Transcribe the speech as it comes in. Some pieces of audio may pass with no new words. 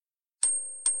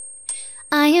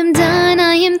I am done,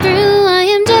 I am through, I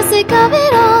am just sick of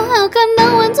it all. How come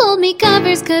no one told me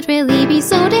covers could really be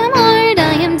so damn hard?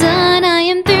 I am done, I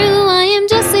am through, I am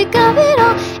just sick of it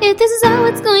all. If this is how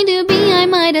it's going to be, I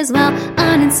might as well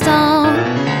uninstall.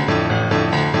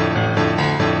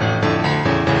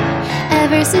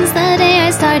 Ever since the day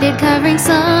I started covering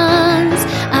songs,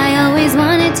 I always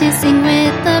wanted to sing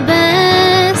with the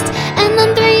best. And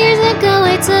then 3 years ago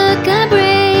I took a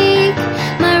break.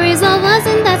 My resolve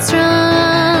wasn't that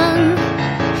strong.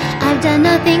 I've done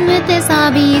nothing with this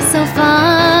hobby so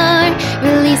far,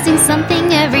 releasing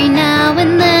something every now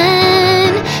and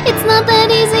then. It's not that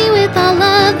easy with all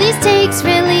of these takes,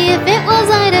 really. If it was,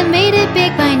 I'd have made it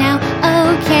big by now.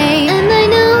 Okay, and I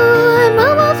know I'm a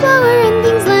wallflower and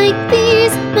things like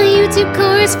these. My YouTube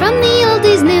course from the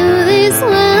oldies knew this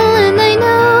well, and I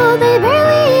know they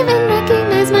barely even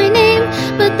recognize my name,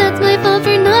 but that's my fault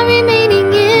for not remaining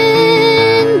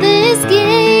in this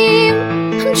game.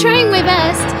 I'm trying my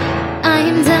best. I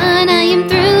am done, I am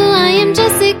through, I am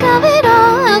just sick of it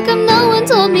all. How come no one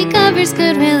told me covers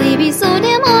could really be so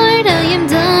damn hard? I am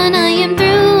done, I am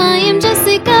through, I am just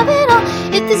sick of it all.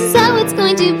 If this is how it's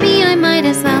going to be, I might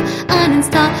as well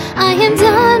uninstall. I am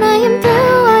done.